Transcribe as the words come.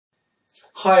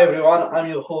Hi everyone, I'm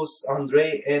your host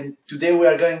Andre, and today we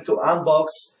are going to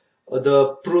unbox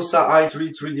the Prusa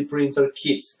I3 3D printer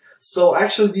kit. So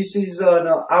actually this is an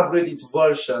upgraded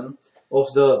version of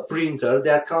the printer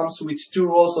that comes with 2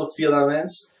 rolls of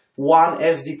filaments, one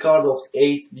SD card of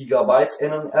 8 GB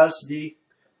and an LCD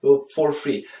for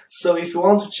free. So if you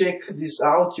want to check this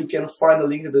out, you can find a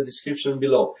link in the description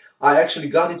below. I actually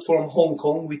got it from Hong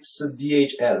Kong with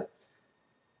DHL.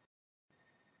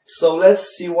 So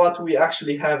let's see what we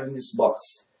actually have in this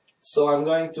box. So I'm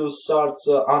going to start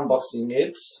unboxing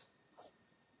it.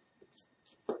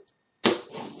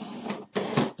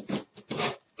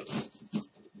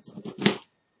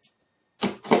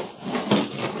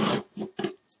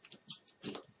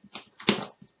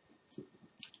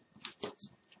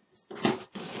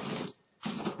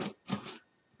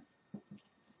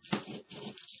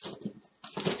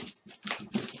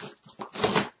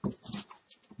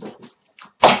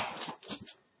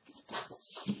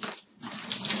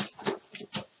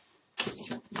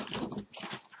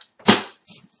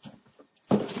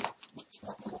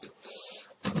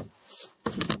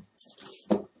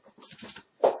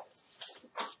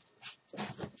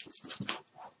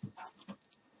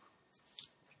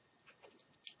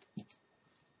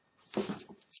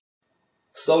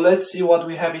 So let's see what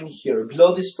we have in here.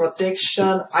 Below this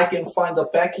protection, I can find the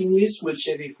packing list. We'll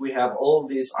check if we have all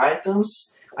these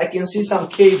items. I can see some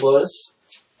cables,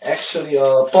 actually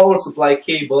a power supply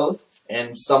cable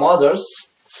and some others.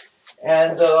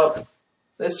 And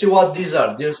let's see what these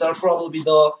are. These are probably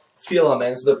the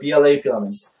filaments, the PLA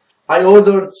filaments. I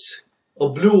ordered a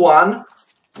blue one,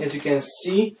 as you can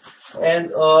see,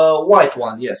 and a white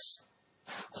one, yes.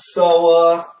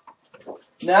 So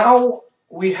now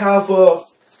we have a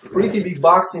pretty big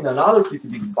box in another pretty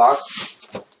big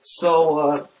box.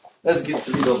 So let's get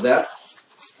rid of that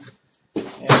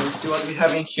and see what we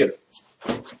have in here.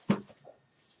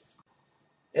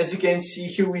 As you can see,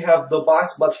 here we have the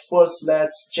box, but first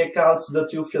let's check out the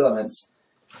 2 filaments.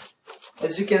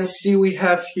 As you can see, we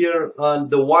have here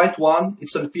the white one.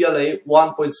 It's on PLA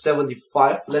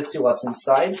 1.75. Let's see what's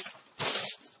inside.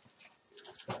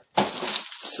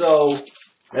 So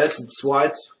yes, it's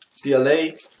white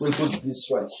PLA. We'll put this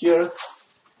right here.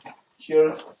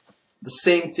 Here, the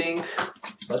same thing,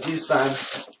 but this time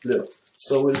blue.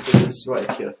 So we'll put this right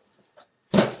here.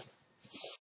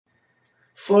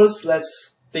 First,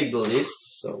 let's take the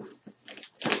list. So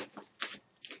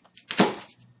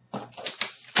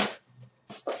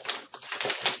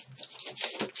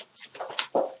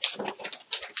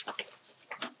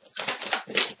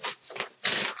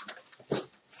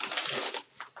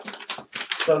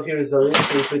here is a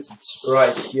list, we'll put it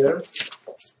right here.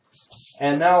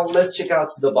 And now let's check out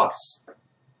the box.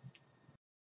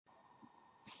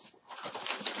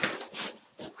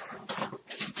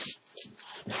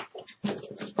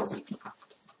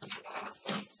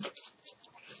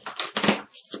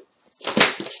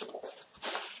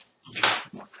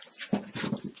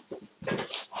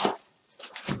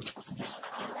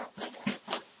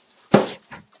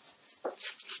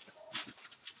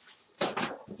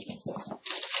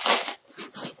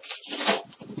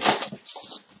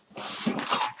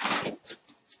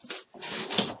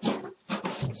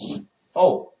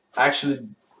 Oh, actually,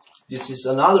 this is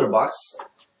another box.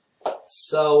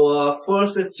 So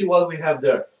first, let's see what we have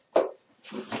there.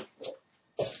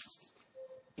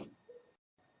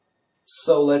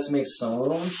 So let's make some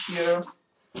room here.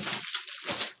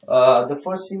 The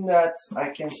first thing that I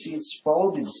can see is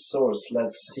probably the source.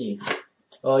 Let's see.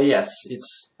 Oh yes,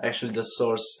 it's actually the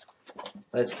source.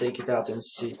 Let's take it out and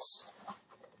see it.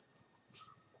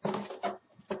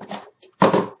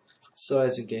 So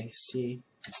as you can see,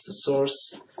 it's the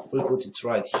source. We'll put it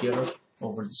right here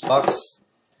over this box.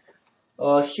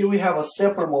 Here we have a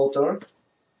stepper motor.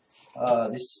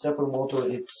 This stepper motor,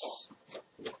 it's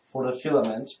for the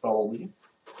filament probably.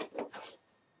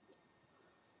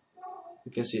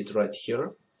 You can see it right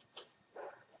here.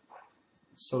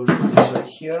 So we'll put this right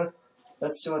here.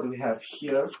 Let's see what we have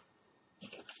here.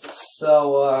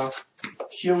 So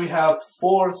here we have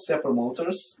 4 stepper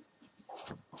motors.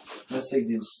 Let's take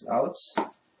this out.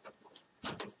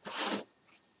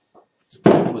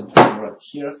 Put them right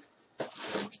here.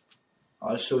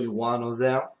 I'll show you one of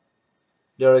them.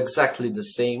 They're exactly the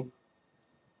same.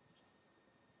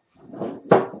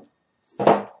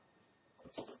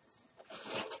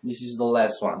 This is the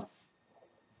last one.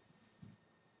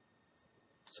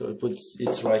 So we put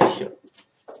it right here.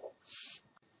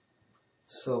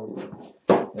 So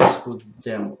let's put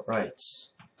them right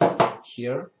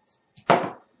here.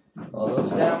 All of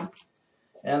them.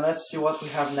 And let's see what we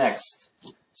have next.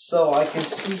 So I can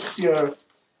see here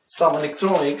some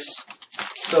electronics.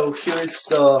 So here it's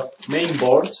the main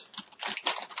board,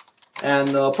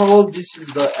 and probably this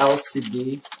is the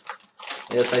LCD.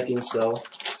 Yes, I think so.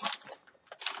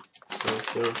 So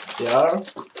here they are.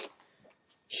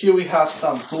 Here we have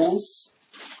some tools,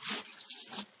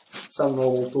 some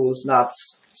normal tools, not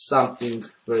something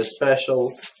very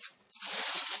special.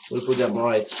 We'll put them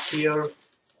right here.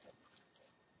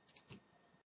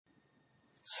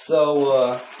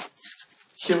 So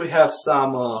here we have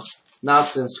some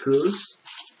nuts and screws.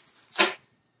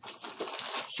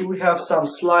 Here we have some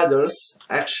sliders.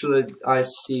 Actually, I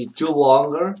see 2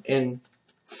 longer and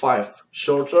 5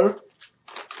 shorter.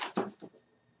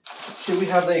 Here we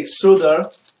have the extruder,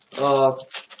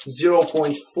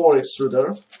 0.4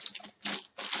 extruder.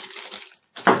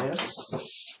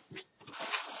 Yes.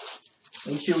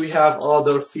 And here we have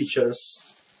other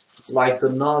features like the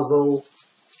nozzle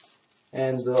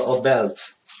and a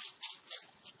belt.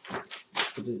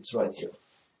 Put it right here.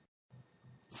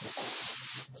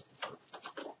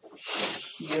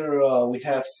 Here we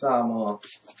have some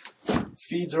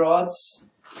feed rods,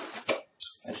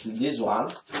 actually this one,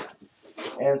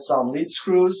 and some lead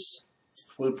screws.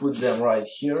 We'll put them right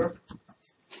here,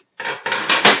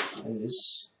 and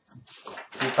these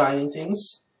 2 tiny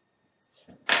things.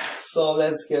 So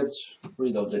let's get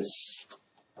rid of this.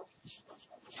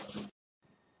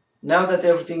 Now that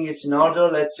everything is in order,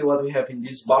 let's see what we have in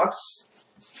this box.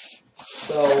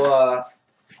 So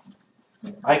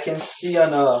I can see a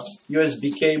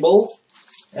USB cable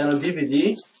and a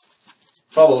DVD,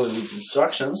 probably with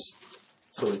instructions.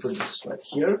 So we put this right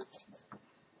here.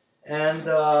 And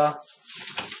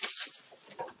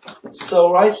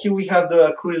so right here we have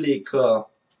the acrylic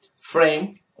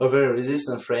frame, a very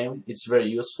resistant frame. It's very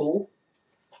useful.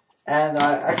 And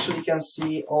I actually can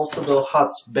see also the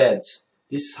hot bed.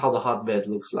 This is how the hot bed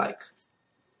looks like.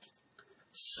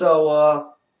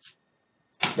 So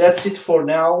that's it for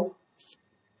now.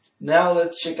 Now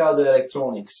let's check out the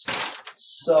electronics.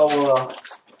 So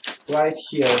right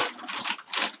here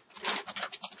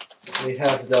we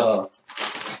have the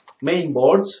main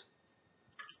board,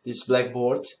 this black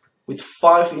board, with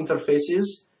 5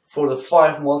 interfaces for the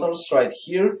 5 motors right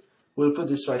here. We'll put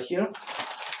this right here.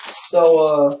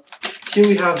 So here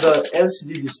we have the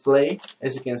LCD display,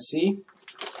 as you can see.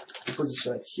 We'll put this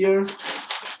right here.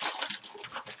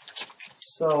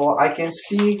 So I can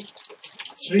see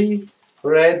 3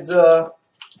 red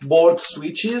board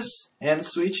switches and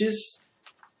switches.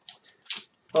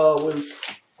 We'll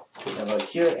put them right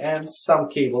here, and some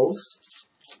cables.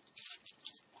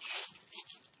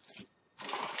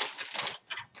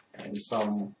 And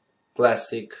some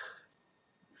plastic.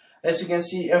 As you can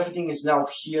see, everything is now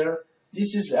here.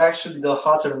 This is actually the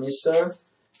hot emitter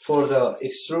for the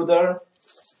extruder,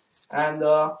 and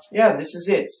yeah, this is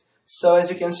it. So as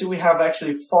you can see, we have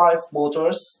actually 5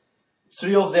 motors.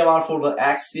 3 of them are for the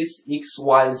axis X,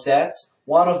 Y, Z.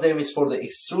 1 of them is for the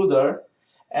extruder,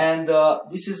 and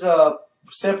this is a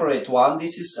separate one.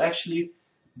 This is actually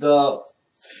the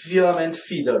filament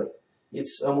feeder.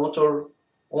 It's a motor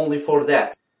only for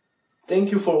that.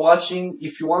 Thank you for watching.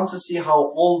 If you want to see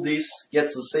how all this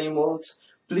gets assembled,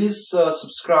 please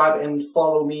subscribe and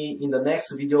follow me in the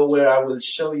next video, where I will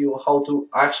show you how to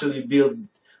actually build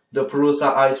the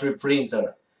Prusa I3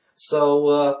 printer.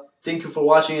 So thank you for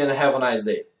watching and have a nice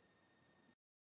day.